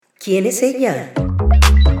¿Quién es ella?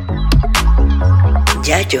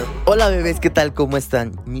 Yayo. Hola bebés, ¿qué tal? ¿Cómo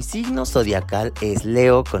están? Mi signo zodiacal es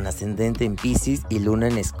Leo con ascendente en Piscis y luna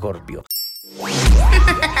en Escorpio.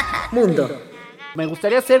 Mundo. Me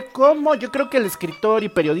gustaría ser como, yo creo que el escritor y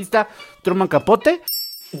periodista Truman Capote.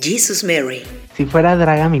 Jesus Mary. Si fuera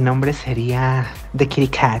draga, mi nombre sería The Kitty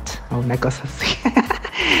Cat o una cosa así.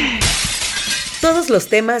 Todos los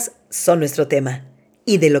temas son nuestro tema.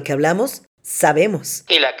 Y de lo que hablamos, sabemos.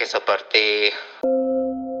 Y la que soporte.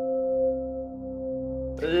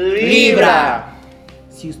 Libra.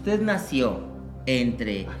 Si usted nació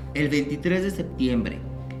entre el 23 de septiembre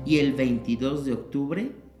y el 22 de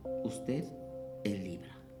octubre, usted es Libra.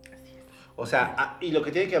 O sea, y lo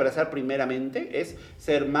que tiene que abrazar primeramente es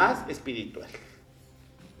ser más espiritual.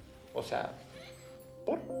 O sea,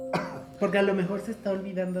 Porque a lo mejor se está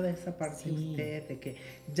olvidando de esa parte de usted, de que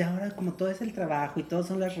ya ahora como todo es el trabajo y todo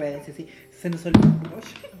son las redes y así, se nos olvida.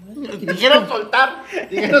 Dijeron soltar.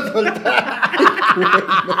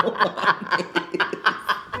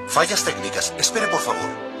 Fallas técnicas. Espere, por favor.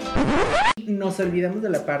 Nos olvidamos de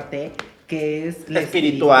la parte que es la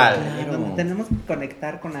espiritual. Claro. Donde tenemos que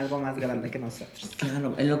conectar con algo más grande que nosotros.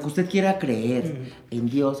 Claro, en lo que usted quiera creer, en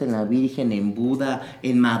Dios, en la Virgen, en Buda,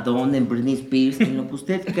 en Madonna, en Britney Spears, en lo que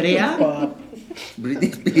usted crea. Pop. Britney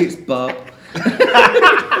Spears Pop.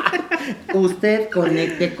 Usted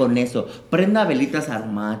conecte con eso. Prenda velitas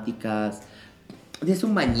aromáticas. Des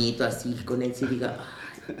un bañito así con él y diga,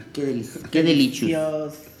 ay, qué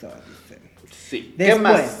delicioso. Dicen. Sí.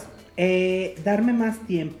 Después, ¿Qué más? Darme más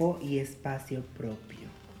tiempo y espacio propio.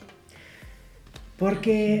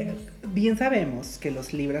 Porque bien sabemos que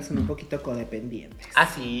los libras son un poquito codependientes. ¿Ah,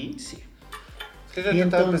 sí? Sí. Y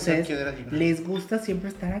entonces les gusta siempre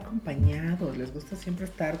estar acompañados, les gusta siempre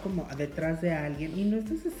estar como detrás de alguien y no es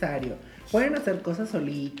necesario. Pueden hacer cosas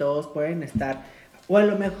solitos, pueden estar, o a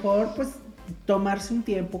lo mejor pues tomarse un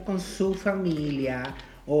tiempo con su familia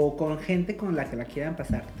o con gente con la que la quieran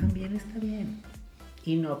pasar, también está bien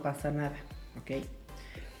y no pasa nada, ¿ok?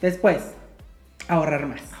 Después, ahorrar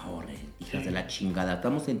más. Ahorren, hijas de la chingada,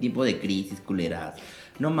 estamos en tiempo de crisis, culeras.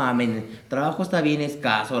 No mamen, el trabajo está bien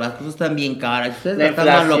escaso, las cosas están bien caras, ustedes gastan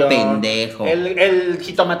a lo pendejo. El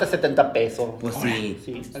jitomate 70 pesos. Pues sí,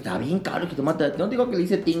 está bien caro el jitomate. No digo que le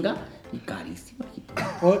hice tinga, y carísimo el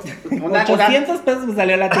jitomate. 800 pesos me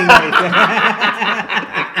salió la tinga.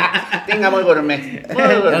 Tinga muy gourmet.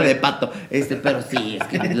 Era de pato, pero sí, es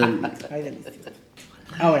que... Ay, delicioso.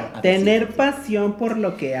 Ahora, tener pasión por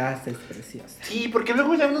lo que haces, preciosa. Sí, porque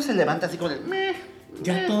luego ya uno se levanta así como de...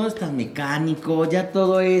 Ya todo es tan mecánico, ya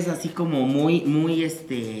todo es así como muy,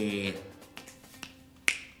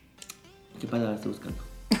 ¿Qué palabra estoy buscando?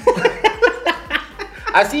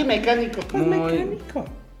 Así, mecánico. Pues mecánico.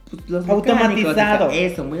 Pues los Automatizado. mecánicos,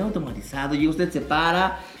 eso, muy automatizado. Y usted se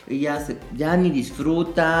para y ya ni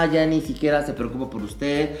disfruta, ya ni siquiera se preocupa por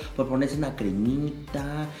usted, por ponerse una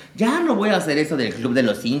cremita. Ya no voy a hacer eso del club de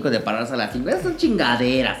los 5, de pararse a las 5. Esas son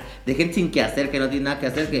chingaderas de gente sin que hacer, que no tiene nada que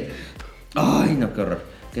hacer, que... Ay, no, qué horror.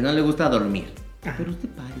 Que no le gusta dormir. Ajá. Pero usted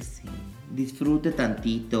párese, disfrute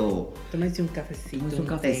tantito. Tómese un cafecito. Tómese un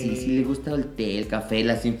cafecito, si le gusta el té, el café,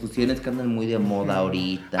 las infusiones que andan muy de moda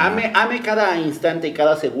ahorita. Ame cada instante y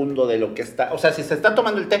cada segundo de lo que está. O sea, si se está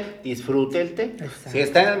tomando el té, disfrute el té. Exacto. Si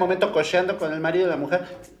está en el momento cocheando con el marido y la mujer,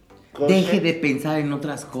 deje de pensar en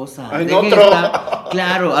otras cosas. En Deje otro. de estar-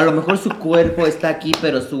 claro, a lo mejor su cuerpo está aquí,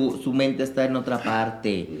 pero su mente está en otra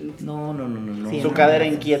parte. No. Sí, su no, cadera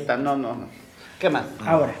no. inquieta. No. ¿Qué más?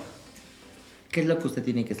 Ahora, ¿Qué es lo que usted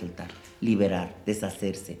tiene que soltar? Liberar,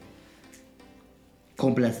 deshacerse.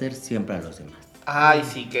 Complacer siempre a los demás. Ay,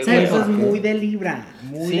 sí, qué ¿Sabes eso es por qué? muy de Libra.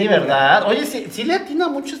 Muy Sí, de Libra. ¿verdad? Oye, sí le atina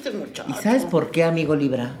mucho este muchacho. ¿Y sabes por qué, amigo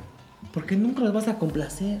Libra? Porque nunca los vas a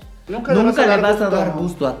complacer. Nunca le vas a dar gusto. dar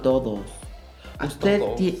gusto a todos. A Usted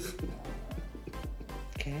todos.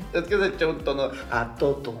 ¿Qué? Es que se echó un tono a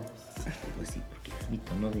Toto. Pues sí, porque es mi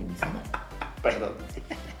tono de mis manos. Perdón.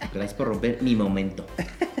 Gracias por romper mi momento.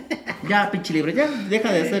 Ya, pinche Libra, ya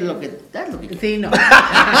deja de hacer lo que... Sí, no.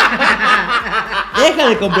 Deja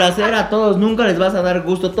de complacer a todos, nunca les vas a dar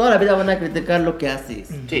gusto. Toda la vida van a criticar lo que haces.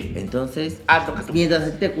 Sí. Entonces, Haz lo que tú mientras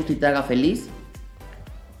a ti te guste y te haga feliz,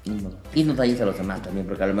 y no dañes a los demás también,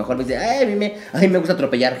 porque a lo mejor me dice, ay, a mí me gusta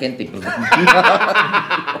atropellar gente. Pues,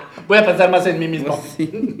 Voy a pensar más en mí mismo.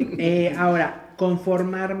 Ahora,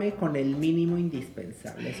 conformarme con el mínimo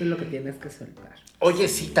indispensable. Eso es lo que tienes que soltar. Oye,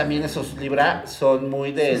 sí, también esos Libra son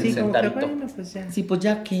muy del Sí, como que, centavito. bueno, pues ya. sí, pues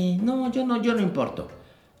ya que, no, yo no importo.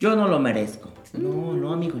 Yo no lo merezco.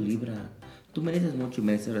 No, amigo Libra. Tú mereces mucho y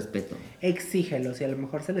mereces respeto. Exígelo. Si a lo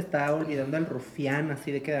mejor se le está olvidando al rufián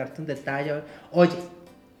así de que darte un detalle. Oye,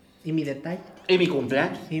 ¿y mi detalle? ¿Y mi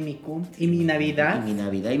cumpleaños? Y mi Navidad. Y mi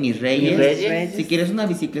Navidad y mis reyes. ¿Mis reyes? Si quieres una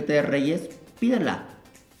bicicleta de reyes, pídela.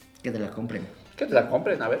 Que te la compren. Que te la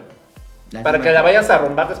compren, a ver. Lástima Para que la vayas a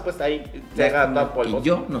arrumbar después ahí. Se haga toda polvo. que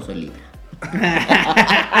yo no soy Libra.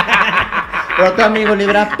 Pero tu amigo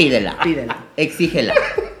Libra, pídela. Pídela. Exígela.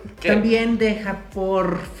 ¿Qué? También deja,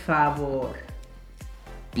 por favor.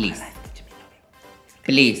 Please.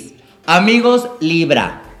 Please. Amigos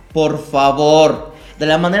Libra, por favor, de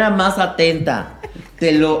la manera más atenta,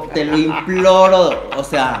 te lo imploro, o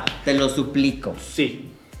sea, te lo suplico.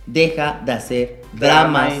 Sí. Deja de hacer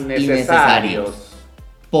dramas innecesarios.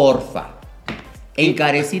 Porfa.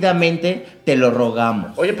 Encarecidamente te lo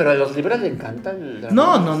rogamos. Oye, pero a los libras le encanta el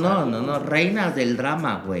drama. No, reinas del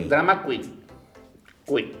drama, güey. Drama queen.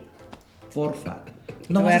 Queen. Porfa.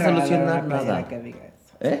 No Te voy vas a regalar solucionar una playera nada. que diga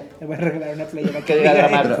eso. ¿Eh? Te voy a regalar una playera Que diga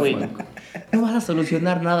drama eso. queen. No vas a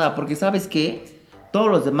solucionar nada, porque ¿sabes qué? Todos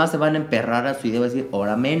los demás se van a emperrar a su idea y decir,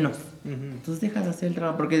 ahora menos. Entonces deja de hacer el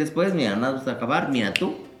drama, porque después, mira, nada vas a acabar, mira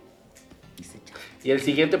tú. Y el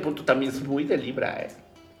siguiente punto también es muy de Libra,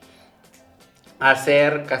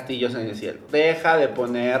 Hacer castillos en el cielo. Deja de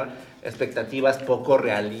poner expectativas poco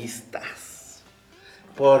realistas.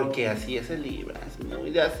 Porque así es el Libra. Es muy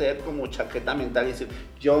de hacer como chaqueta mental y decir,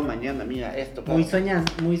 yo mañana, mira esto. Muy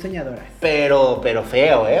soñadoras. Pero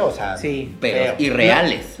feo, O sea, Sí. Pero feo.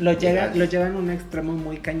 irreales. Lo llevan a un extremo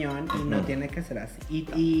muy cañón y no tiene que ser así.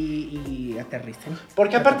 Y aterricen.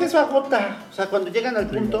 Porque aparte eso agota. O sea, cuando llegan al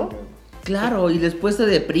punto. Claro, y después te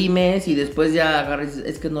deprimes y después ya agarras y dices,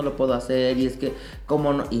 es que no lo puedo hacer y es que,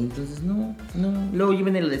 ¿cómo no? Y entonces, no. Luego ya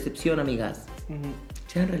viene la decepción, amigas.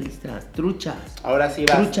 Sean realistas, truchas. Ahora sí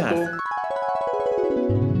vas Truchas. tú.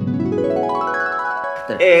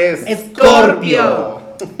 Escorpio.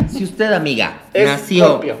 Si usted, amiga,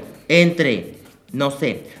 Escorpio. nació entre, no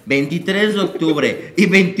sé, 23 de octubre y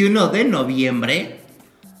 21 de noviembre,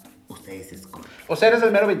 usted es Escorpio. O sea, eres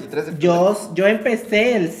el mero 23 de octubre. Yo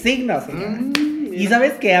empecé el signo, señora. Y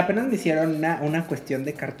sabes que apenas me hicieron una cuestión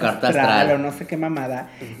de carta astral o no sé qué mamada.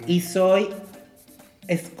 Y soy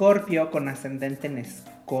Escorpio con ascendente en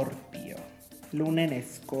Escorpio. Luna en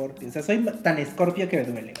Escorpio. O sea, soy tan Escorpio que me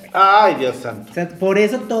duele, güey. Ay, Dios santo. O sea, por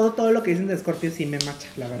eso todo lo que dicen de Escorpio sí me macha,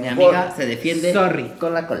 la verdad. Mi amiga se defiende Sorry.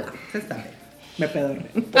 con la cola. Está bien. Me pedorré.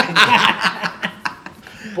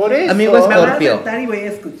 Por eso. Amigo Me voy a Escorpio. sentar y voy a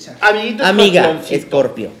escuchar. Amiguito Amiga, escorpioncito.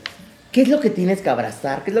 Escorpio. ¿Qué es lo que tienes que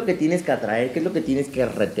abrazar? ¿Qué es lo que tienes que atraer? ¿Qué es lo que tienes que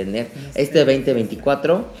retener? Este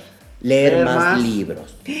 2024, leer más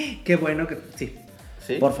libros. Qué bueno que sí.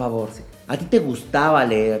 ¿Sí? Por favor. A ti te gustaba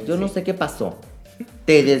leer. Yo no sé qué pasó.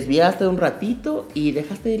 Te desviaste un ratito y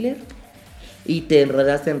dejaste de leer. Y te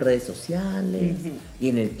enredaste en redes sociales y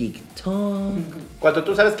en el TikTok. Cuando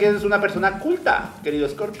tú sabes que eres una persona culta, querido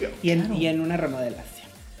Escorpio. Y en una remodelación.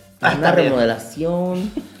 Una también.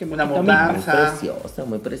 remodelación. Que me Una quitó mi mudanza.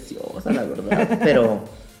 Muy preciosa, la verdad. Pero,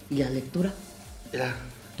 ¿y la lectura? Mira,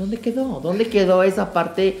 ¿Dónde quedó? ¿Dónde quedó esa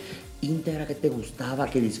parte íntegra que te gustaba,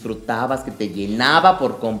 que disfrutabas, que te llenaba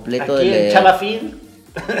por completo de aquí leer? en Chavafín.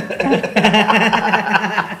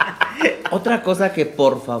 Otra cosa que,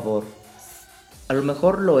 por favor, a lo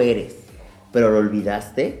mejor lo eres, pero lo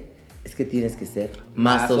olvidaste, es que tienes que ser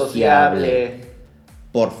más sociable.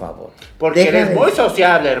 Por favor. Porque Deja eres de- muy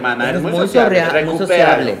sociable, hermana. Eres muy sociable. muy Recupéralo.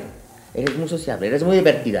 sociable. Eres muy sociable, eres muy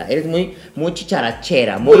divertida, eres muy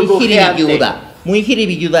chicharachera, muy Burbujeante. jiribilluda. Muy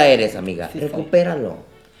jiribilluda eres, amiga. Sí, Recupéralo.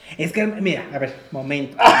 Es que, mira, a ver,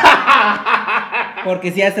 momento.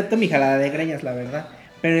 Porque sí acepto mi jalada de greñas, la verdad.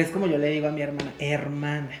 Pero es como yo le digo a mi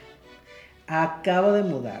hermana, acabo de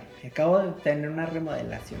mudar, acabo de tener una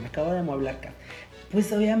remodelación, acabo de mueblar casa.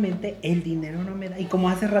 Pues obviamente el dinero no me da. Y como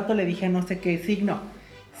hace rato le dije a no sé qué signo,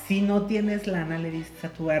 si no tienes lana, le dices a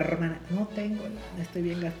tu hermana, no tengo lana, estoy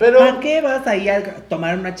bien gastada. Pero- ¿Para qué vas ahí a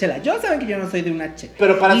tomar una chela? Yo saben que yo no soy de una chela.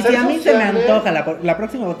 Pero para y ser si a mí se me sociable- antoja la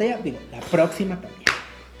próxima botella, digo, la próxima también.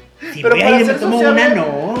 Si Pero voy a para ir y me ser tomo sociable, una,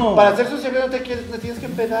 no. Para ser sociable no tienes que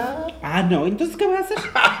empedar. Ah, no, entonces ¿qué voy a hacer?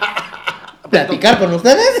 ¿Platicar con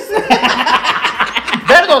ustedes?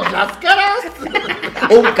 ¡Vernos las caras!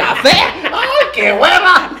 ¿Un café? ¡Ay, qué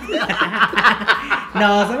hueva!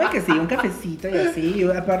 No, ¿saben que sí? Un cafecito y así.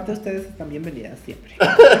 Y aparte ustedes están bienvenidas siempre.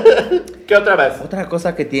 ¿Qué otra vez? Otra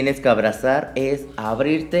cosa que tienes que abrazar es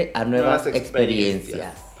abrirte a nuevas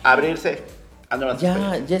experiencias. Abrirse a nuevas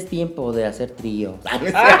experiencias. Ya es tiempo de hacer trío.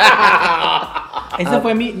 Esa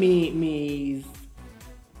fue mi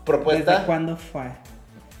 ¿Propuesta? ¿Desde cuándo fue?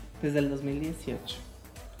 Desde el 2018.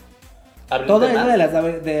 Abrirte Todo eso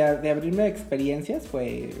más. de abrirme experiencias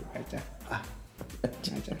fue allá. Ah.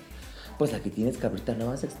 Allá. Pues aquí tienes que abrirte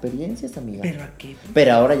nuevas experiencias, amiga. ¿Pero a qué?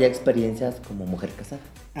 Pero ahora ya experiencias como mujer casada.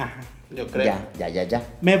 Ajá. Yo creo. Ya.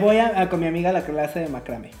 Me voy con mi amiga a la clase de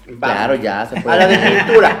macramé. Claro, ya se puede. A la de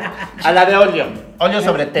pintura, a la de óleo. Óleo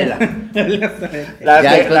sobre tela. Ya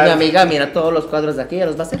después mi amiga mira todos los cuadros de aquí, ya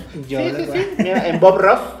los va a hacer. Yo Sí. Mira, en Bob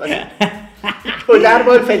Ross. Un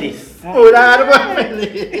árbol feliz. Un árbol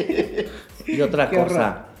feliz. Y otra Qué cosa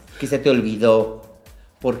horror. que se te olvidó,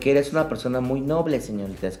 porque eres una persona muy noble,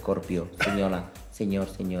 señorita Escorpio,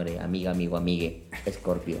 señore, amiga, amigo, amigue,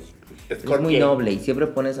 Escorpio. Es muy noble y siempre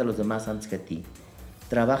pones a los demás antes que a ti.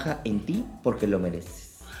 Trabaja en ti porque lo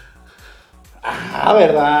mereces. Ah,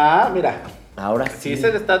 ¿verdad? Mira. Ahora sí, Sí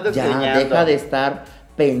se le está desdeñando. ya deja de estar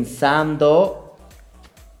pensando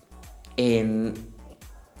en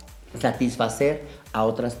satisfacer a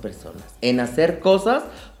otras personas, en hacer cosas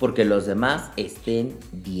porque los demás estén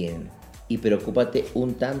bien. Y preocúpate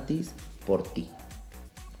un tantis por ti.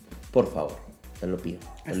 Por favor, te lo pido,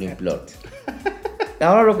 te lo imploro.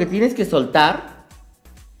 Ahora lo que tienes que soltar,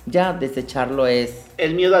 ya desecharlo es...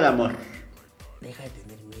 El miedo al amor. Deja de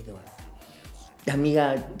tener miedo.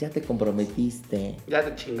 Amiga, ya te comprometiste. Ya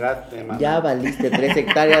te chingaste, mamá. Ya valiste 3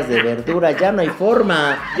 hectáreas de verdura. Ya no hay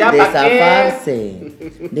forma ¿Ya de pa' qué? zafarse.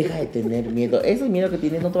 Deja de tener miedo. Ese miedo que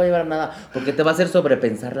tienes no te va a llevar a nada. Porque te va a hacer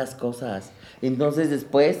sobrepensar las cosas. Entonces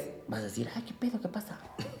después vas a decir, ay, ¿qué pedo? ¿Qué pasa?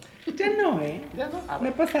 Ya no, Ya no. Ah, Me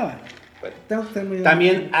bueno. pasaba. Bueno. Tengo que ser muy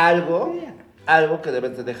También algo Ya. que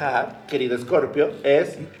debes de dejar, querido Escorpio,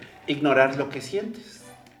 es ignorar lo que sientes.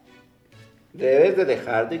 Debes de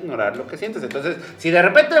dejar de ignorar lo que sientes. Entonces, si de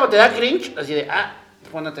repente te da cringe, así de,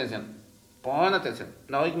 pon atención.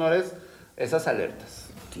 No ignores esas alertas.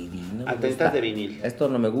 Divino. Atentas de vinil. Esto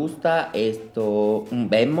no me gusta, esto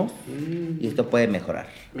vemos y esto puede mejorar.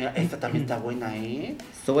 Mira, esta también está buena, ¿eh?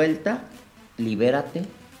 Suelta, libérate,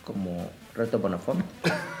 como Reto Bonafont.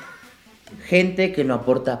 Gente que no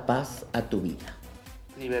aporta paz a tu vida.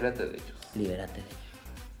 Libérate de ellos. Libérate de ellos.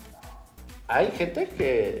 ¿Hay gente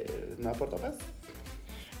que no aporta paz?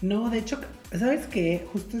 No, de hecho, ¿sabes qué?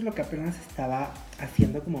 Justo es lo que apenas estaba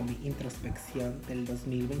haciendo como mi introspección del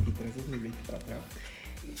 2023-2024.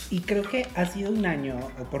 Y creo que ha sido un año,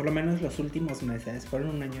 o por lo menos los últimos meses, fueron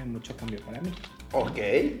un año de mucho cambio para mí. Ok.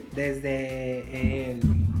 Desde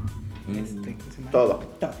 ¿cómo se llama? Todo.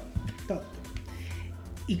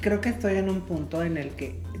 Y creo que estoy en un punto en el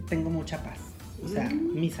que tengo mucha paz. O sea,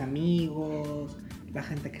 mis amigos, la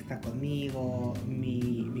gente que está conmigo,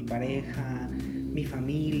 mi pareja, mi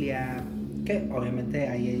familia, que obviamente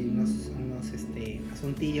ahí hay unos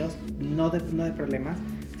asuntillos, no de problemas,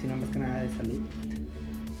 sino más que nada de salud.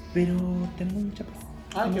 Pero tengo mucha paz.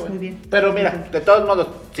 Estamos Qué bueno. muy bien. Pero mira, de todos modos,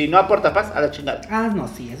 si no aporta paz, a la chingada. No,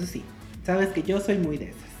 sí, eso sí. Sabes que yo soy muy de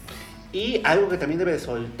esas. Y algo que también debe de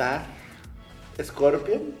soltar,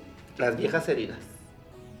 Scorpio, las viejas heridas.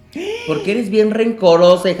 Porque eres bien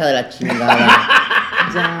rencorosa, hija de la chingada.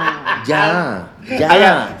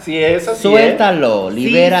 Ya. Sí, eso sí. Suéltalo,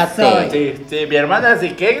 libérate. Sí, mi hermana, si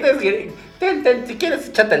quieres, si quieres,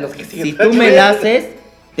 échate los que siguen. Si tú me la haces,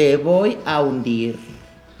 te voy a hundir.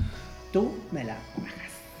 Tú me la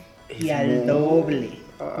pagas. Y al doble.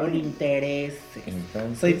 Con intereses.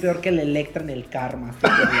 Entonces... Soy peor que el Electra en el karma.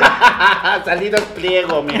 Salidas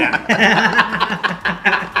pliego, mira.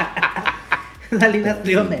 Salidas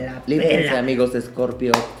pliego me la Líbrense, pela. amigos de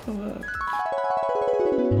Scorpio.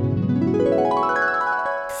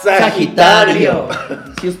 Sagitario.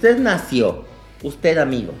 Si usted nació, usted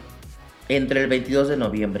amigo, entre el 22 de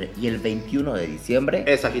noviembre y el 21 de diciembre,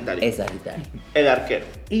 Es Sagitario. es Sagitario. El arquero.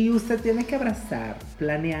 Y usted tiene que abrazar,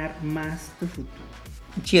 planear más tu futuro.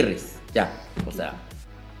 Chirris, ya, o sea,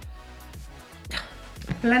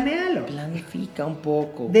 Planéalo. planifica un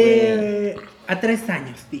poco, A 3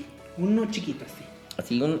 años, sí. Uno chiquito, sí.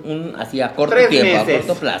 así así a corto 3 tiempo, meses. a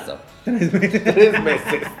corto plazo. 3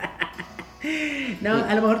 meses. No,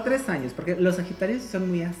 a lo mejor 3 años, porque los Sagitarios son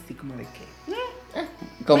muy así como de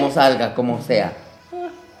que. Como salga, como sea.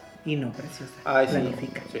 Y no, preciosa. Ay, sí.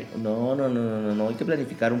 Planifica. Sí. No, hay que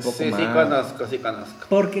planificar un poco Sí, más. sí conozco.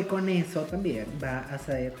 Porque con eso también va a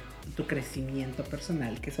ser tu crecimiento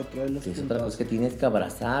personal, que es otro de los Es otra puntos. cosa que tienes que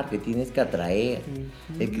abrazar, que tienes que atraer.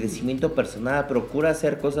 Ujú. El crecimiento personal, procura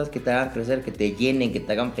hacer cosas que te hagan crecer, que te llenen, que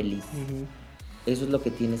te hagan feliz. Ujú. Eso es lo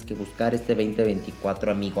que tienes que buscar este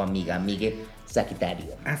 2024, amigo, amiga, amigue,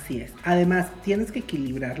 Sagitario. Así es. Además, tienes que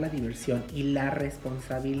equilibrar la diversión y la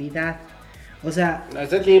responsabilidad. O sea, No,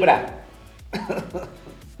 ese es Libra.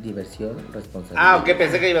 Diversión, responsabilidad. Ok,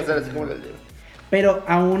 pensé que iba a ser así como el Libra. pero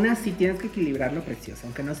aún así tienes que equilibrarlo, precioso.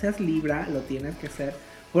 Aunque no seas Libra, lo tienes que hacer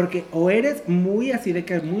Porque o eres muy así de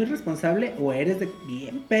que es muy responsable o eres de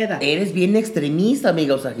bien peda. Eres bien extremista,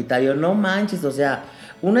 amigo Sagitario, no manches, o sea,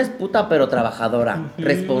 una es puta pero trabajadora,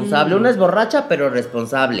 responsable, una es borracha pero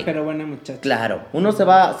responsable. Pero buena muchacha. Claro, uno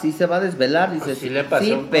sí se va a desvelar, dice, Pues sí le pasó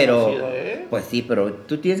sí, un pero conocido, ¿eh? pues sí, pero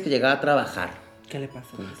tú tienes que llegar a trabajar. ¿Qué le pasa?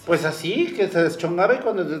 Pues así, que se deschongaba y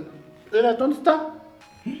cuando era, ¿dónde está?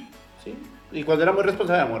 Sí. Y cuando era muy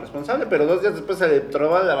responsable, pero 2 días después se le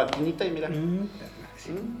trobaba la maquinita y mira.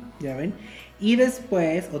 Ya ven. Y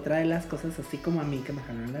después, otra de las cosas, así como a mí que me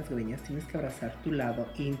jalaron las greñas, tienes que abrazar tu lado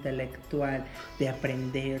intelectual, de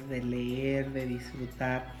aprender, de leer, de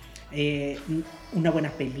disfrutar. Una buena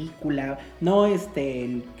película, no las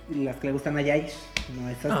que le gustan a Yaish, no,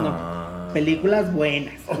 esas no, películas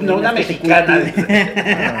buenas. No una mexicana.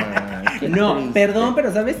 No, perdón,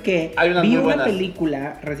 pero ¿sabes qué? Hay unas Vi muy una buenas.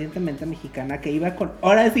 película recientemente mexicana que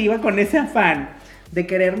ahora sí iba con ese afán de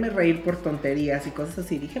quererme reír por tonterías y cosas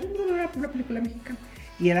así. Dije, vamos a ver una película mexicana.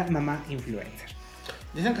 Y era Mamá Influencer.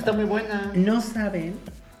 Dicen que está muy buena. No saben,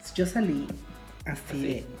 yo salí así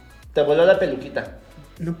de... Te voló la peluquita.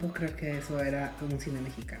 No puedo creer que eso era un cine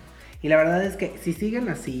mexicano. Y la verdad es que si siguen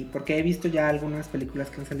así, porque he visto ya algunas películas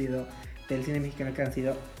que han salido del cine mexicano que han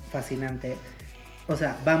sido fascinantes. O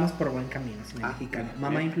sea, vamos por buen camino, cine mexicano.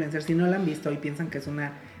 Mamá Influencer, si no la han visto y piensan que es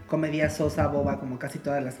una comedia sosa, boba, como casi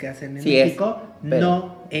todas las que hacen en México,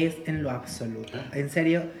 no es en lo absoluto. En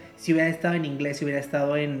serio, si hubiera estado en inglés, si hubiera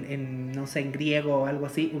estado en no sé, en griego o algo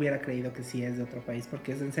así, hubiera creído que sí es de otro país,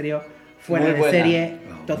 porque es en serio fuera muy de buena. serie,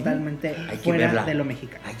 totalmente fuera de lo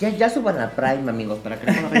mexicano. Ay, ya suban a Prime, amigos, para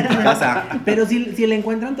que no vayan a su casa. Pero si la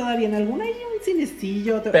encuentran todavía en alguna, hay un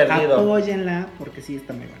cinecillo, Perdido. Apóyenla, porque sí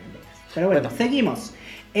está muy buena. Pero bueno, seguimos.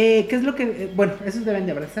 ¿Qué es lo que...? Bueno, esos deben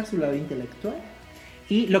de abrazar su lado intelectual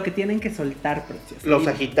y lo que tienen que soltar, precioso. Los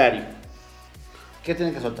Sagitarios. ¿Qué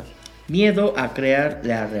tienen que soltar? Miedo a crear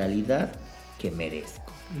la realidad que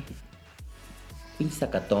merezco. Pinche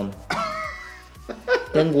sacatón.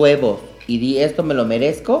 Ten huevos y di, ¿esto me lo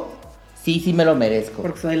merezco? Sí me lo merezco.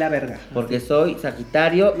 Porque soy la verga. Porque soy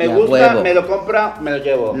Sagitario Me y a gusta, huevo. me lo compra, me lo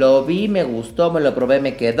llevo. Lo vi, me gustó, me lo probé,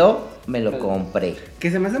 me quedó, me lo compré.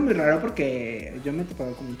 Que se me hace muy raro porque yo me he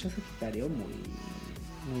topado con mucho Sagitario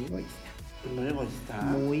muy egoísta. Muy egoísta.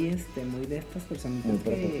 Muy de estas personas Muy que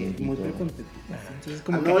prepotentito. muy prepotentitas. Entonces,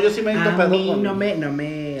 como No, que yo sí me he topado a mí con... no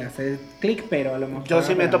me hace clic, pero a lo mejor Yo sí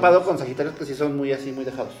me he para- topado con Sagitarios que sí son muy así, muy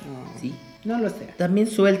dejados. No, Sí. no lo sé. También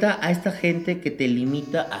suelta a esta gente que te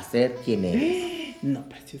limita a ser quien eres. No,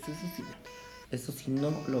 precioso, eso sí. Eso sí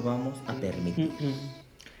no lo vamos a permitir.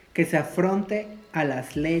 Que se afronte a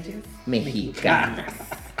las leyes Mexicanas.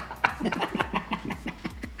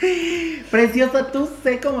 Preciosa, tú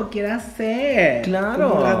sé como quieras ser. Claro.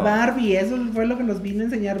 Como la Barbie, eso fue lo que nos vino a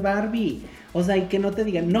enseñar Barbie. O sea, y que no te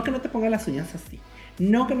digan, no que no te pongas las uñas así.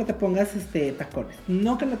 No que no te pongas tacones.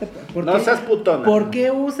 No que no te pongas. No seas putona. ¿Por qué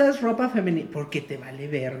usas ropa femenina? Porque te vale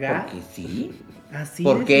verga. Porque sí. Así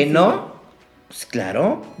 ¿Por de qué sencillo. no? Pues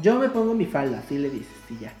claro. Yo me pongo mi falda, así le dices,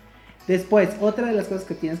 y ya. Después, otra de las cosas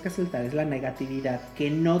que tienes que soltar es la negatividad, que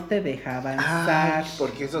no te deja avanzar. Ay,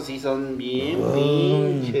 porque esos sí son bien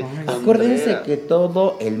Ay, pinches. Acuérdense tonteras. que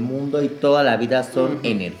todo el mundo y toda la vida son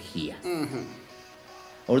energías.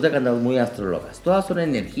 Ahorita que andamos muy astrólogas, todas son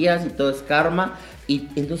energías y todo es karma. Y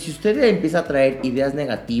entonces, si usted empieza a traer ideas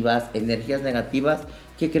negativas, energías negativas,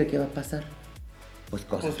 ¿qué cree que va a pasar? Pues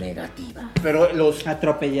cosas negativas. Pero los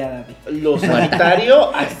Atropellada. Sagitarios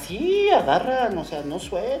así agarran, o sea, no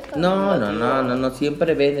sueltan. No,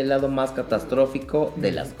 siempre ven el lado más catastrófico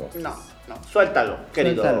de las cosas. No, suéltalo,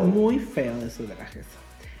 querido. Suéltalo. Muy feo de su drag eso.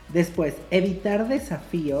 Después, evitar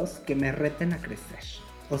desafíos que me reten a crecer.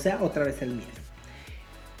 O sea, otra vez el miedo.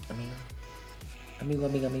 Amiga.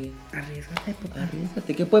 Arriesgate, puta.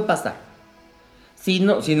 Arriésgate, ¿qué puede pasar? Si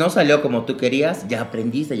no salió como tú querías, ya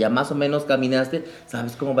aprendiste, ya más o menos caminaste,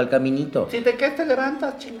 sabes cómo va el caminito. Si te caes, te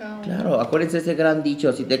levantas, chingado. Claro, acuérdense ese gran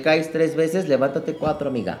dicho, si te caes 3 veces, levántate 4,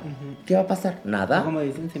 amiga. ¿Qué va a pasar? Nada. Como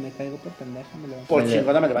dicen, si me caigo por pendeja, me levanto. Por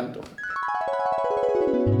chingona me levanto.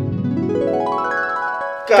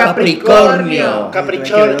 Capricornio.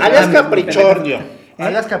 Alias Capricornio.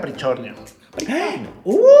 Alias Capricornio.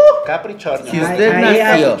 Capricornio. Si usted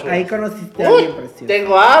nació. Ahí conociste a alguien precioso.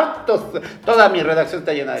 Tengo hartos. Toda mi redacción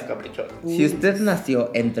está llena de Capricornio. Si usted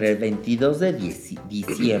nació entre el 22 de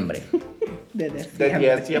diciembre De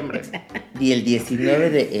De diciembre. y el 19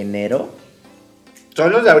 de enero,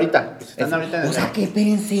 Son los de ahorita. Pues están ahorita en el. o sea que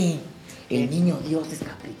pense, el niño Dios es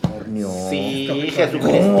Capricornio. Sí, ¿Cómo va a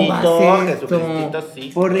Jesucristito. ser esto? Jesucristito,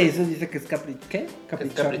 sí. Por eso dice que es ¿qué? Es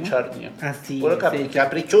Capricornio. Así. Puro sí.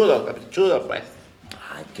 caprichudo, pues.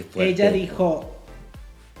 Ay, qué fuerte. Ella dijo,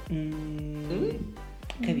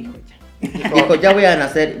 ¿Qué dijo ella? Dijo, ya voy a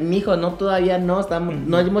nacer. Mijo, no, todavía no,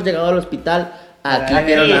 no hemos llegado al hospital. Aquí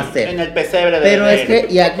quiero nacer. En el pesebre de Pero bebé. es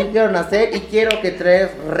que, y aquí quiero nacer y quiero que 3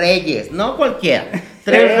 reyes, no cualquiera.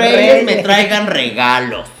 3 reyes me traigan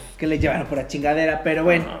regalos. Que le llevaron por la chingadera, pero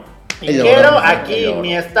bueno. Y quiero aquí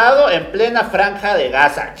mi estado en plena franja de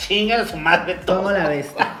Gaza. Chinga su madre todo. Como la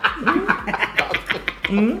bestia.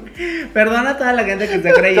 Perdona a toda la gente que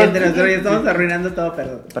está creyente, nosotros ya estamos arruinando todo,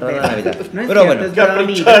 perdón. Perdona la vida. No es Pero cierto, bueno,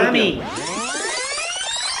 es brami.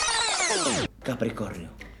 Capricornio.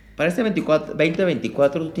 Para este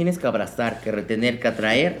 2024 tú tienes que abrazar, que retener, que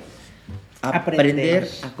atraer, aprender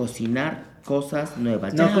a cocinar cosas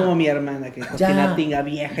nuevas. No ya, como mi hermana que cocina tinga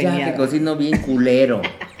vieja y ya mierda. que cocino bien culero.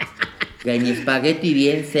 Que mi espagueti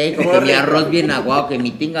bien seco, que mi arroz bien aguado, que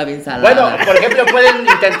mi tinga bien salada. Bueno, por ejemplo, pueden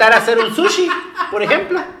intentar hacer un sushi, por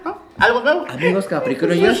ejemplo, ¿no? Algo nuevo. Amigos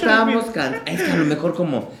Capricornio, ya estábamos cansados. Es que a lo mejor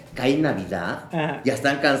como cae Navidad, ya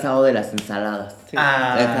están cansados de las ensaladas. Sí.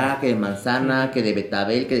 La ensalada que de manzana, que de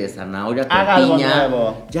betabel, que de zanahoria, con Haga algo piña.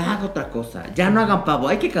 nuevo. Ya haga otra cosa. Ya no hagan pavo,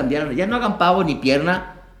 hay que cambiarlo. Ya no hagan pavo, ni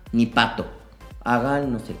pierna, ni pato.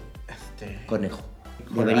 Hagan, no sé, conejo.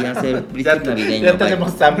 Deberían ser príncipes navideños. Ya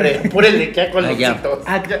tenemos hambre. Púrele que con los hijitos.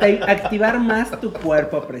 Activar más tu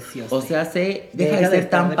cuerpo precioso. O sea, deja de ser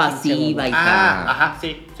tan pasiva y tan... Ajá,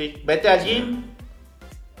 sí. Vete al gym.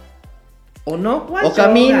 ¿O no? O haz O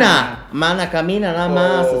camina. yoga. Mana, camina nada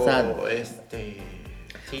más. O sea,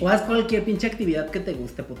 Sí. O haz cualquier pinche actividad que te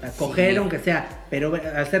guste, puta. Coger, aunque sea, pero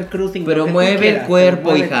hacer cruising. pero lo que tú mueve el quieras, cuerpo,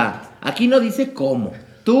 pero muévete. hija. Aquí no dice cómo.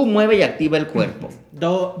 Tú mueve y activa el cuerpo.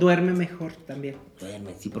 Duerme mejor también.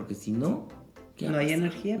 Duerme, sí, porque si no... ¿qué No hay pasa?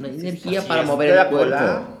 energía, No hay pues, energía así para es, mover te da el cuerpo.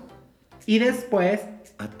 cola. Y después,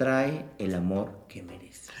 Atrae el amor que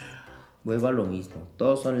mereces. Vuelvo a lo mismo.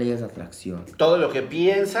 Todos son leyes de atracción. Todo lo que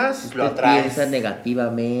piensas, Usted lo atraes. piensa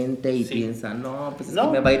negativamente y Sí. piensa, no, pues es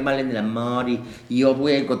No. que me va a ir mal en el amor y yo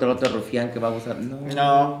voy a encontrar otro rufián que va a abusar.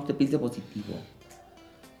 No, usted piense positivo.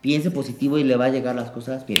 Piense positivo y le va a llegar las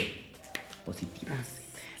cosas, mire, positivas. así.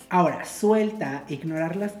 Ahora, suelta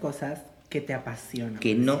ignorar las cosas que te apasionan.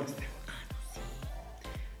 Que no. preciosa.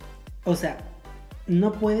 O sea,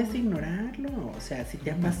 no puedes ignorarlo. O sea, si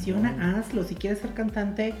te apasiona, hazlo. Si quieres ser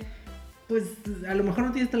cantante, pues a lo mejor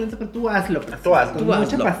no tienes talento, pero tú hazlo. pues, Tú hazlo. Con Tú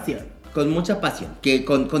mucha hazlo. pasión. Con mucha pasión, que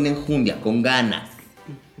con enjundia, con ganas,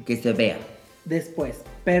 que se vea. Después,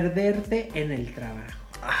 perderte en el trabajo.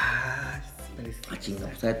 Ay, Ah, chinga,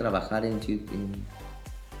 pues hay que trabajar en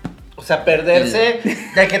o sea, perderse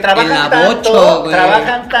de que el trabajan abocho,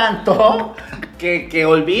 tanto, güey. que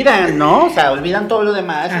olvidan, ¿no? O sea, olvidan todo lo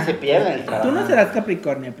demás y se pierden el trabajo. Tú no serás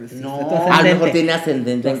Capricornio, pero sí. No. tu A lo ascendente. mejor tiene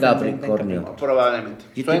ascendente en Tu ascendente en Capricornio. Probablemente.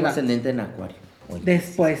 Yo tengo ascendente en Acuario. Oye,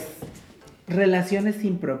 Después, relaciones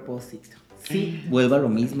sin propósito. Sí. vuelvo a lo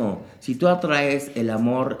mismo. Si tú atraes el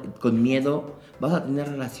amor con miedo, vas a tener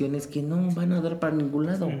relaciones que no van a dar para ningún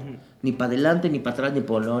lado. Ni para adelante, ni para atrás, ni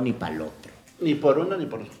por un lado, ni para el otro. Ni por uno ni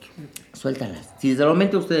por otro. Suéltalas. Si desde el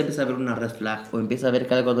momento usted empieza a ver una red flag o empieza a ver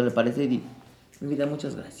que algo no le parece, mi vida,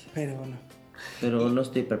 muchas gracias. Pero no. Pero no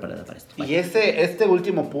estoy preparada para esto. Y este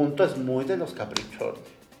último punto es muy de los Capricornios.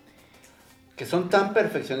 Que son tan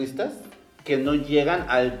perfeccionistas que no llegan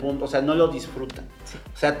al punto, o sea, no lo disfrutan.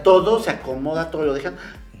 O sea, todo se acomoda, todo lo dejan,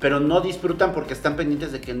 pero no disfrutan porque están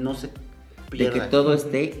pendientes de que no se De pierdan. que todo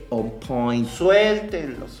esté on point.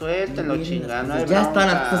 Suéltenlo, Miren chingando. las cosas. Ya están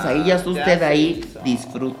las cosas ahí, ya está usted se ahí, hizo.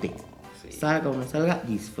 disfrute. Sí. Salga o no salga,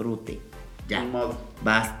 disfrute. Ya, Ni modo.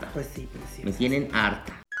 basta. Pues sí, precioso. Me tienen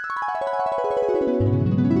harta.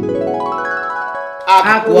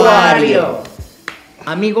 Acuario.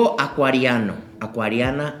 Amigo acuariano,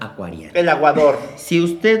 acuariana, acuariana. El aguador. Si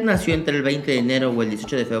usted nació entre el 20 de enero o el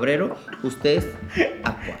 18 de febrero, usted es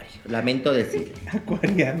acuario. Lamento decirle.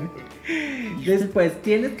 Acuariano. Después,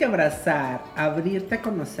 tienes que abrazar, abrirte a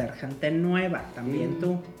conocer gente nueva. También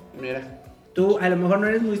tú. Mira. Tú a lo mejor no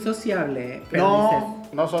eres muy sociable, pero No,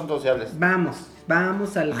 no son sociables. dices,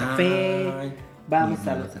 vamos al café, Ay, vamos mis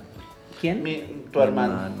al... manos acuario. ¿Quién? Tu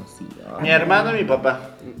hermano. Sí, Mi hermano y mi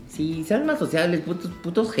papá. sí, sean más sociables,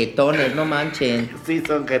 putos jetones, no manchen. Sí,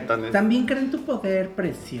 son jetones. También creen en tu poder,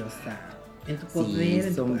 preciosa. En tu poder. Sí,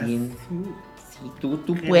 en son tu... bien. Así, Sí,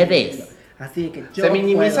 tú puedes. así de que yo Se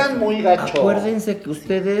minimizan puedo. muy gacho. Acuérdense que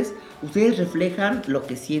ustedes reflejan lo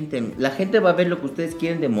que sienten. La gente va a ver lo que ustedes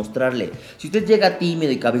quieren demostrarle. Si usted llega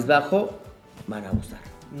tímido y cabizbajo, van a abusar.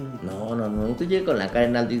 No. Usted llega con la cara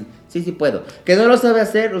en alto y dice, sí puedo. Que no lo sabe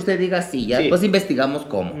hacer, usted diga sí. Ya Sí. después investigamos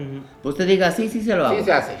cómo. Usted diga sí se lo hago. Sí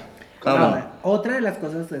se hace. ¿Cómo? Ahora, otra de las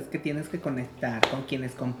cosas es que tienes que conectar con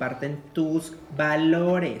quienes comparten tus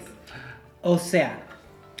valores. O sea,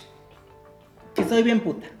 que soy bien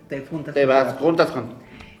puta. Te juntas Te con vas, todas. juntas con.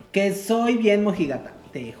 Que soy bien mojigata.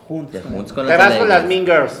 Te juntas con Te vas con las Mean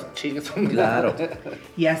Girls. Chingues. Claro.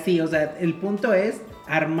 Y así, o sea, el punto es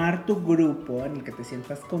armar tu grupo en el que te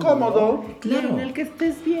sientas cómodo. Claro. En el que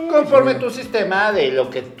estés bien. Conforme tu sistema de lo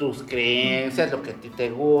que tus creencias, lo que a ti te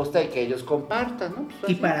gusta y que ellos compartan, ¿no? Pues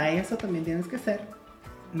Y así. para eso también tienes que hacer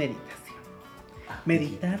meditación.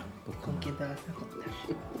 Meditar con quién te vas a juntar.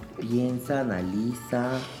 Piensa,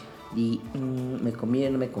 analiza, y me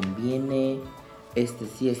conviene, no me conviene, este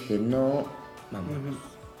sí, este no, vamos.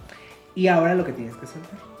 Y ahora lo que tienes que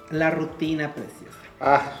soltar, la rutina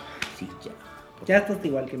preciosa. Sí, ya. Ya estás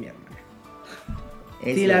igual que mi hermana.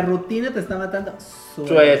 Eso. Si la rutina te está matando,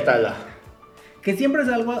 Suéltala. Que siempre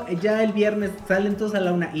salgo, ya el viernes salen todos a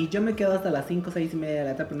la 1 y yo me quedo hasta las 5, 6 y media de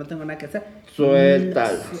la tarde, pero no tengo nada que hacer.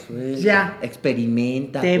 Suéltala. Suelta, Ya.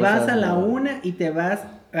 experimenta. Te vas cosas a la nuevas. 1 y te vas,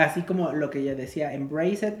 así como lo que ella decía,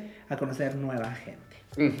 embrace it, a conocer nueva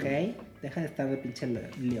gente. ¿Ok? Deja de estar de pinche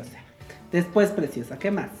liosa. Después, preciosa, ¿qué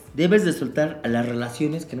más? Debes de soltar a las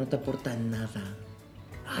relaciones que no te aportan nada.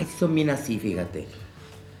 Ay, son bien así, fíjate.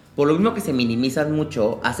 Por lo mismo que se minimizan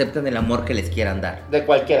mucho, aceptan el amor que les quieran dar. De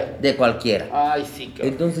cualquiera. De cualquiera. Ay, sí, que.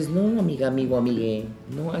 Entonces, no, amiga, amigo, amigue.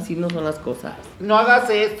 No, así no son las cosas. No hagas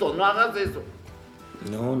eso, no hagas eso.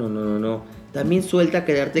 No. También suelta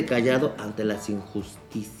quedarte callado ante las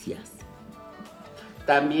injusticias.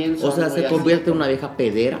 También son O sea, muy se así. convierte en una vieja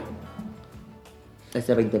pedera.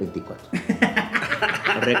 Este 2024.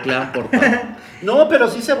 Reclam por favor. No, pero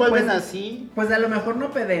sí se vuelven Pues- así. Pues a lo mejor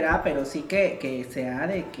no pedera, pero sí que sea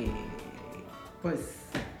de que, pues,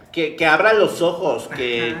 Que abra los ojos,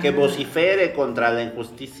 que Ajá. vocifere contra la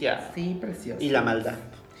injusticia sí, precioso. y la maldad.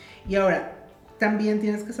 Y ahora, también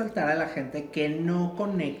tienes que soltar a la gente que no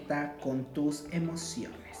conecta con tus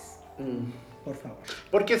emociones. Por favor.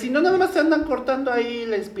 Porque si no, nada más te andan cortando ahí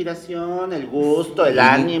la inspiración, el gusto, el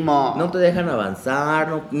ánimo. No te dejan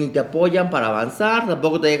avanzar, ni te apoyan para avanzar,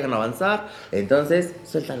 tampoco te dejan avanzar. Entonces,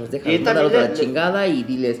 suéltalos, Y déjalos, también mándalos a la le- chingada y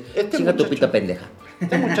diles, Este chinga tu muchacho- pita pendeja.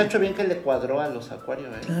 Este muchacho bien que le cuadró a los acuarios,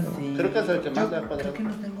 ¿eh? Claro. Sí. Creo que es el que más Yo le ha cuadrado. creo que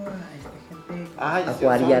no tengo a gente. Ay, sí,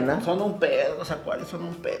 Acuariana. Son un pedo, los acuarios son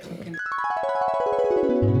un pedo.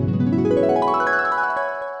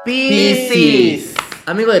 Piscis.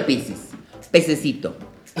 Amigo de Piscis, pececito.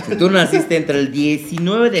 Si tú naciste entre el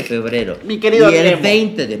 19 de febrero Mi querido y el Nemo.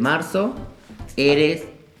 20 de marzo, eres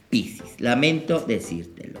Piscis. Lamento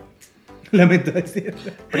decírtelo. Lamento decirlo.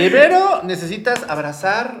 Primero necesitas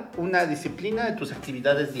abrazar una disciplina de tus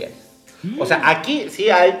actividades diarias. O sea, aquí sí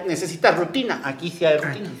necesitas rutina, aquí sí hay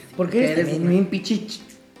rutina. Porque eres Eres también un pinche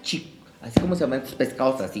así como se llaman estos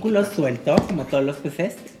pescados así. Culo suelto, como todos los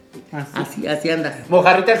peces. Así andas.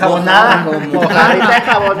 Mojarrita enjabonada, mojarrita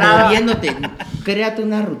enjabonada. Moviéndote. Créate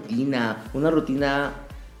una rutina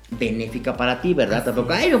benéfica para ti, ¿verdad?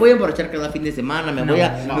 Tampoco, ay, me voy a emborrachar cada fin de semana, me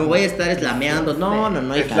voy a estar eslameando. No,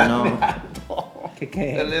 hija, no.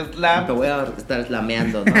 ¿Qué? El slam. Te voy a estar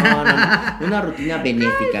slameando. No. Una rutina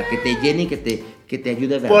benéfica que te llene y que te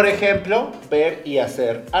ayude a ver. Por ejemplo, ver y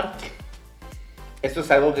hacer arte. Esto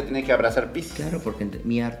es algo que tiene que abrazar Piscis. Claro, porque entre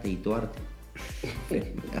mi arte y tu arte.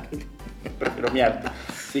 Pero mi arte.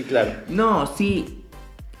 Sí, claro. No, sí.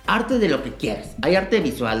 Arte de lo que quieras. Hay arte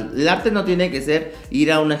visual. El arte no tiene que ser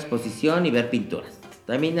ir a una exposición y ver pinturas.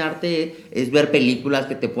 También arte es ver películas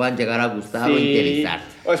que te puedan llegar a gustar o Sí. interesar.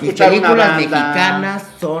 O Mis escuchar una películas banda. mexicanas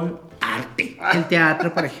son arte. El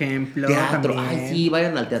teatro, por ejemplo. Teatro. También. Ay, sí,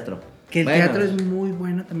 vayan al teatro. Que el Bueno. teatro es muy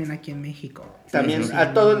bueno también aquí en México. También Sí.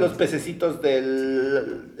 a todos los pececitos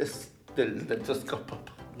del horóscopo.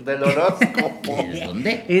 Del horóscopo. ¿De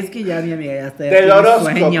dónde? Es que ya mi amiga ya está. Del tiene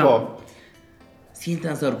sueño. horóscopo.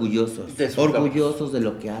 Siéntanse orgullosos. De sus Orgullosos de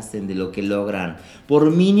lo que hacen, de lo que logran.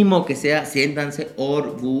 Por mínimo que sea, siéntanse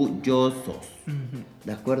orgullosos.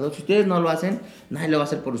 ¿De acuerdo? Si ustedes no lo hacen, nadie lo va a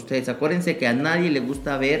hacer por ustedes. Acuérdense que a nadie le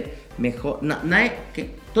gusta ver mejor.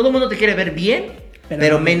 Que todo el mundo te quiere ver bien,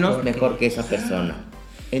 pero no menos mejor que esa persona.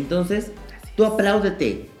 Entonces, tú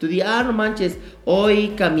apláudete. Tú di, no manches, hoy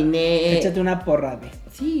caminé. Échate una porra de.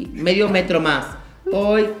 Sí, medio metro más.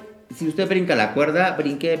 Hoy, si usted brinca la cuerda,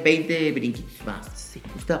 brinqué 20 brinquitos más. Sí.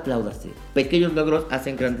 Usted apláudase. Pequeños logros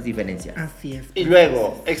hacen grandes diferencias. Así es. Y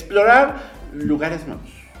luego, explorar lugares nuevos.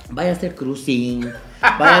 Vaya a hacer cruising,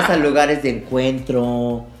 vayas a lugares de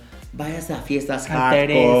encuentro, vayas a fiestas Al hardcore,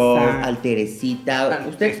 Teresa. al Teresita.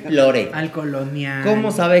 Usted explore. Al colonial.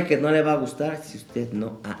 ¿Cómo sabe que no le va a gustar si usted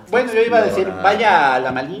no ha Bueno, yo iba a decir, explorado? vaya a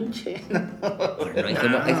la Malinche.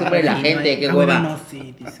 No, ahí se muere la gente, qué hueva. No,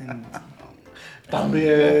 sí, dicen.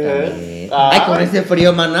 También. Ay, con ese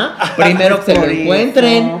frío, mana. Primero que se lo Por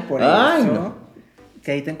encuentren. eso, por Ay, eso, no.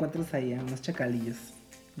 Que ahí te encuentras ahí a unos chacalillos.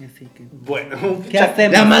 Así que. Bueno, ¿Qué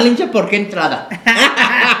hacemos? La Malinche, ¿por qué entrada?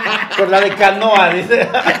 Con la de canoa, dice.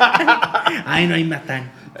 Ay, no hay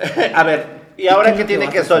matán. A ver, ¿y ahora qué tiene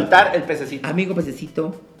que soltar el pececito? Amigo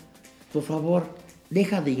pececito, por favor,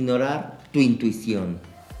 deja de ignorar tu intuición.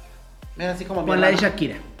 Mira, así como mi Con la de hermano.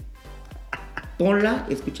 Shakira. Ponla,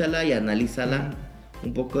 escúchala y analízala.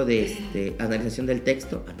 Un poco de analización del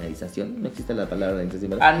texto. Analización, no existe la palabra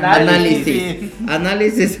analización, ¿verdad? Análisis.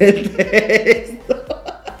 Análisis del texto.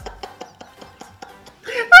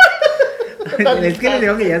 Es que les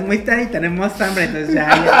digo que ya es muy tarde y tenemos hambre, entonces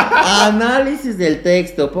ya. Análisis del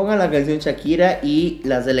texto. Ponga la canción Shakira y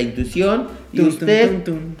las de la intuición. Y usted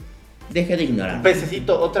deje de ignorar.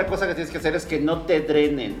 Pececito, otra cosa que tienes que hacer es que no te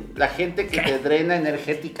drenen. La gente que te drena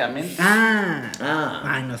energéticamente.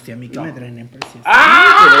 Ay, no sé, a mí que me drenen, precioso.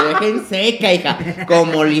 Que lo dejen seca, hija.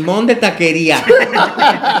 Como limón de taquería.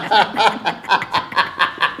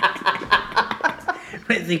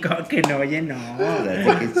 Pues sí, como que no, oye, no.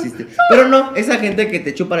 Pero no, esa gente que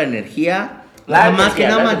te chupa la energía, nada más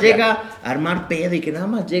llega a armar pedo y que nada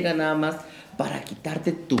más llega para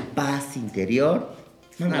quitarte tu paz interior.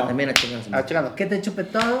 No, también a chingar. Que te chupe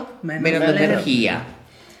todo, menos la energía.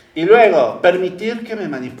 Y luego, permitir que me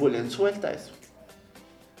manipulen. Suelta eso.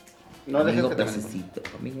 No Amigo dejes que te manipulen.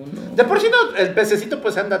 pececito, amigo, no. De por sí no, el pececito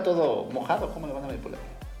pues anda todo mojado. ¿Cómo le van a manipular?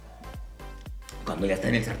 Cuando ya está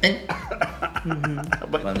en el sartén. Bueno.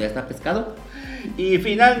 Cuando ya está pescado. Y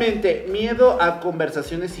finalmente, miedo a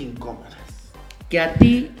conversaciones incómodas. Que a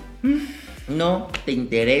ti no te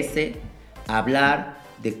interese hablar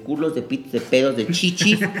de culos, de pitos, de pedos, de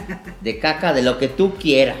chichis, de caca, de lo que tú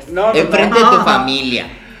quieras. Enfrente de tu familia.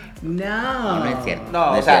 No es cierto.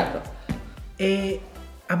 No, es cierto.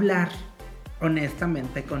 Hablar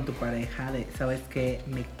honestamente con tu pareja de, ¿sabes qué?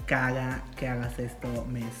 Me caga que hagas esto,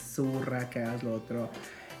 me zurra que hagas lo otro.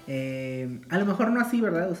 A lo mejor no así,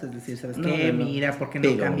 ¿verdad? O sea, es decir, ¿sabes qué? No. Mira, ¿por qué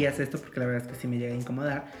no cambias esto? Porque la verdad es que sí me llega a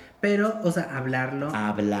incomodar. Pero, o sea, hablarlo.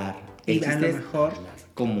 Hablar. Y a lo mejor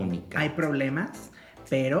comunicar. hay problemas,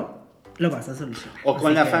 pero lo vas a solucionar. O con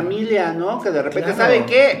Así la que, familia, ¿no? Que de repente, Claro. ¿saben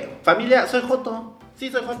qué? Familia, soy joto. Sí,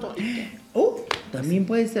 soy joto. ¿Y qué? También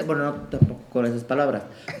puede ser, bueno, no tampoco con esas palabras,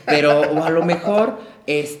 pero o a lo mejor,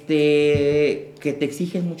 que te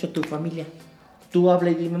exigen mucho tu familia. Tú habla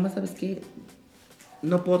y dile, mamá, ¿sabes qué?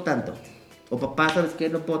 No puedo tanto. O papá, ¿sabes qué?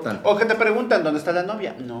 No puedo tanto. O que te preguntan, ¿dónde está la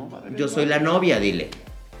novia? No, madre Yo soy la novia, dile.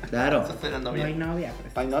 Claro. Yo soy la novia. no hay novia.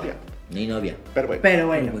 No hay novia. Ni novia. Pero bueno. Pero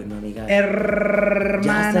bueno, Bueno, amiga.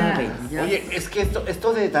 Herrrrmana. Ya sabes. Ya Oye, es que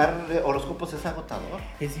esto de dar horóscopos es agotador.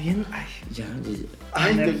 Es bien. Ay, Ya.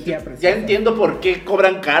 Ay, Energía ya preciosa. entiendo por qué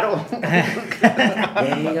cobran caro.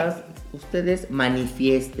 Amigas, ustedes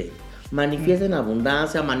manifiesten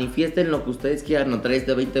abundancia, manifiesten lo que ustedes quieran traer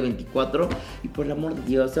este 2024 y por el amor de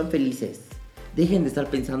Dios, sean felices. Dejen de estar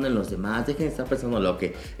pensando en los demás, dejen de estar pensando en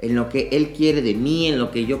lo que él quiere de mí, en lo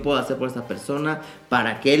que yo puedo hacer por esa persona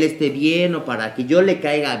para que él esté bien o para que yo le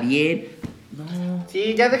caiga bien. No.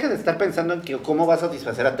 Sí, ya deja de estar pensando en que cómo vas a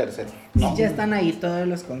satisfacer a terceros. Y ya están ahí todos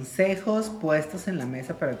los consejos puestos en la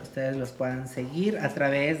mesa para que ustedes los puedan seguir a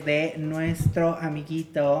través de nuestro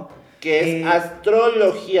amiguito. Que es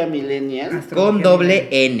Astrología Millennial. Con doble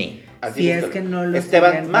N. Así Si es es que no lo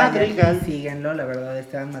Esteban siguen, vayan Madrigal. y síguenlo, la verdad,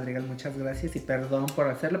 Esteban Madrigal, muchas gracias y perdón por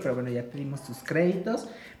hacerlo, pero bueno, ya pedimos tus créditos,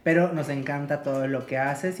 pero nos encanta todo lo que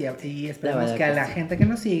haces y esperamos que a la gente que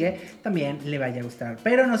nos sigue también le vaya a gustar.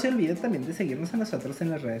 Pero no se olviden también de seguirnos a nosotros en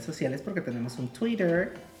las redes sociales porque tenemos un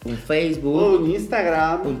Twitter, Un Facebook, Un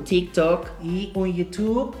Instagram. un TikTok. y un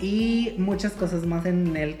YouTube y muchas cosas más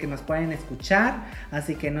en el que nos pueden escuchar,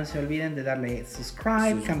 así que no se olviden de darle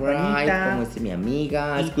subscribe, campanita, como dice mi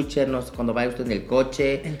amiga, Y- escúchenos cuando vaya usted en el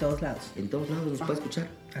coche. en todos lados. En todos lados nos puede escuchar.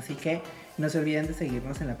 Así que no se olviden de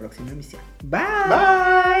seguirnos en la próxima emisión. Bye.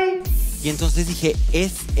 Bye. Y entonces dije,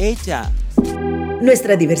 es ella.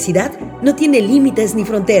 Nuestra diversidad no tiene límites ni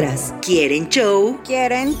fronteras. ¿Quieren show?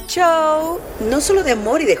 ¿Quieren show? No solo de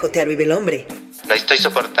amor y de jotear vive el hombre. Lo estoy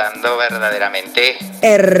soportando verdaderamente.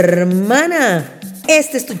 Herrrrmana,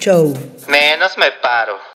 este es tu show. Menos me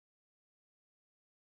paro.